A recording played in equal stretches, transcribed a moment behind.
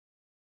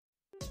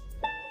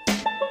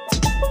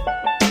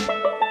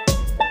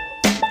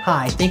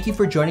Hi, thank you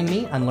for joining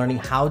me on learning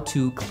how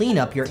to clean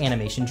up your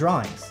animation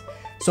drawings.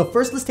 So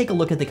first, let's take a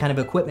look at the kind of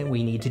equipment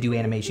we need to do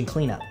animation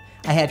cleanup.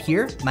 I have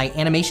here my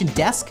animation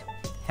desk,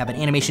 have an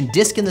animation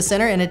disc in the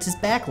center, and it is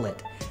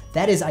backlit.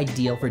 That is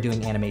ideal for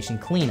doing animation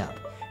cleanup.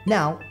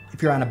 Now,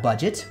 if you're on a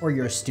budget or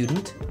you're a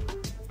student,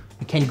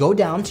 you can go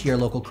down to your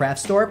local craft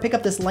store, pick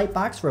up this light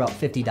box for about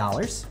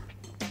 $50,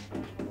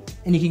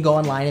 and you can go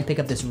online and pick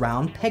up this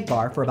round peg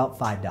bar for about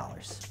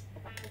 $5.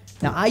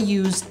 Now, I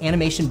use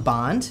Animation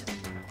Bond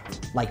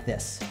like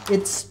this.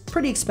 It's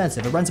pretty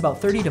expensive. It runs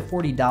about $30 to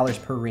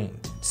 $40 per ream.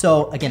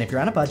 So again, if you're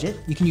on a budget,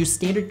 you can use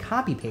standard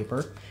copy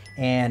paper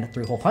and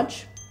 3-hole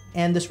punch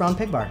and this round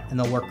peg bar, and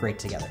they'll work great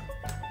together.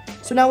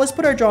 So now let's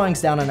put our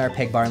drawings down on our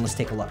peg bar and let's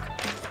take a look.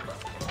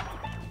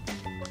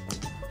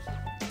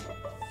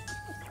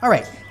 All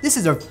right, this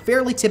is a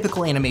fairly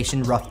typical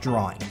animation rough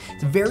drawing.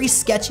 It's very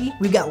sketchy.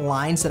 We've got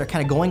lines that are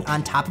kind of going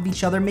on top of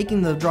each other,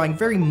 making the drawing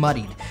very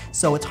muddied.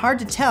 So it's hard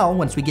to tell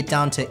once we get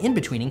down to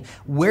in-betweening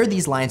where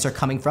these lines are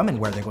coming from and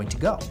where they're going to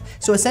go.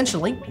 So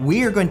essentially,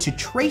 we are going to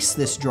trace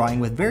this drawing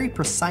with very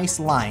precise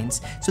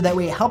lines so that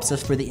way it helps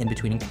us for the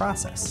in-betweening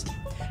process.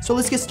 So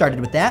let's get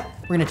started with that.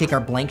 We're gonna take our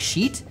blank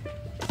sheet,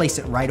 place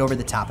it right over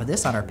the top of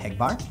this on our peg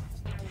bar.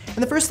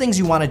 And the first things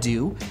you want to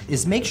do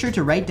is make sure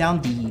to write down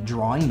the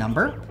drawing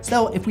number.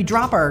 So if we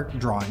drop our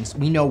drawings,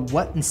 we know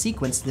what in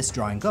sequence this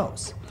drawing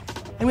goes.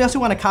 And we also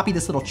want to copy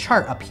this little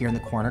chart up here in the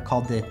corner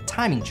called the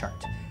timing chart.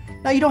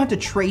 Now you don't have to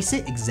trace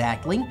it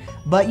exactly,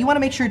 but you want to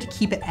make sure to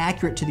keep it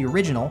accurate to the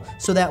original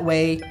so that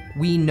way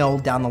we know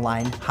down the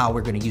line how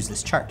we're going to use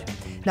this chart.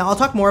 Now I'll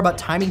talk more about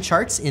timing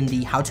charts in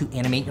the how to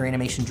animate your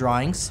animation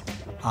drawings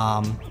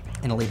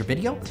in a later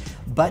video,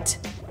 but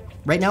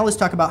right now let's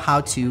talk about how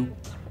to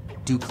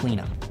do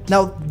cleanup.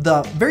 Now,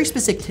 the very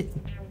specific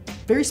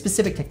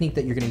technique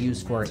that you're going to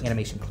use for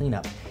animation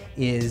cleanup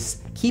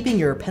is keeping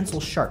your pencil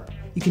sharp.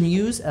 You can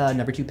use a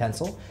number 2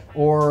 pencil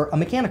or a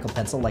mechanical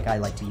pencil like I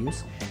like to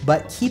use,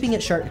 but keeping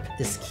it sharp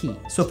is key.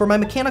 So for my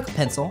mechanical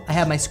pencil, I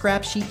have my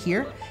scrap sheet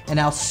here, and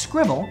I'll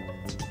scribble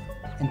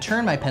and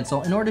turn my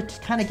pencil in order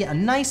to kind of get a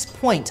nice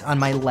point on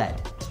my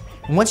lead.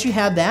 And once you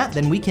have that,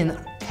 then we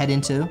can head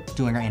into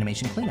doing our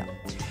animation cleanup.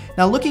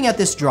 Now, looking at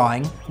this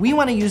drawing, we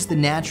want to use the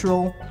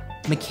natural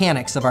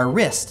mechanics of our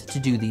wrist to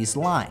do these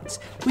lines.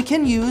 We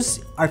can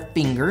use our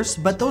fingers,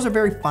 but those are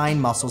very fine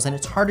muscles and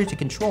it's harder to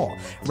control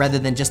rather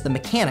than just the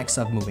mechanics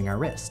of moving our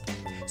wrist.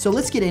 So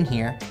let's get in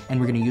here and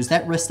we're gonna use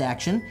that wrist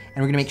action and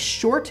we're gonna make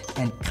short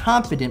and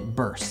confident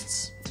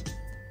bursts.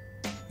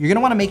 You're gonna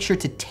wanna make sure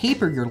to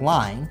taper your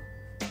line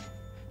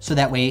so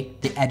that way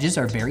the edges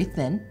are very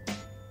thin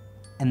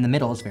and the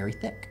middle is very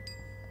thick.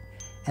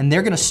 And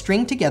they're gonna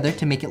string together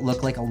to make it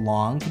look like a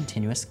long,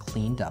 continuous,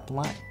 cleaned up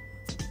line.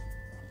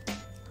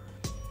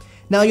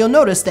 Now you'll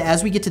notice that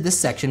as we get to this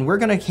section, we're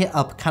gonna hit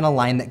up kind of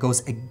line that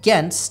goes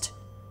against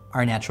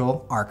our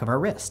natural arc of our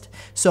wrist.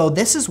 So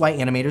this is why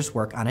animators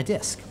work on a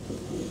disc.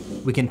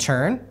 We can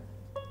turn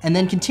and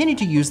then continue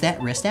to use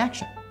that wrist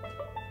action.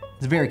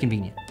 It's very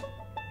convenient.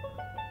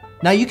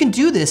 Now you can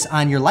do this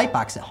on your light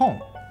box at home.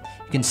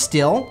 You can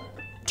still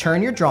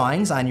turn your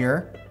drawings on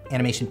your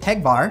animation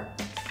peg bar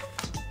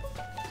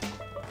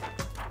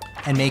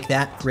and make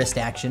that wrist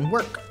action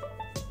work.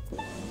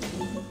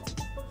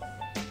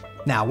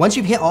 Now, once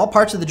you've hit all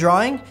parts of the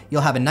drawing,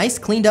 you'll have a nice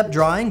cleaned up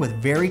drawing with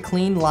very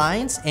clean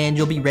lines, and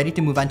you'll be ready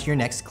to move on to your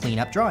next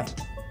cleanup drawing.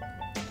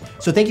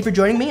 So thank you for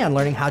joining me on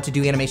learning how to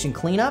do animation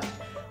cleanup.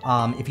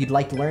 If you'd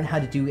like to learn how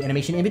to do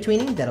animation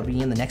in-betweening, that'll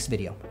be in the next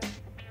video.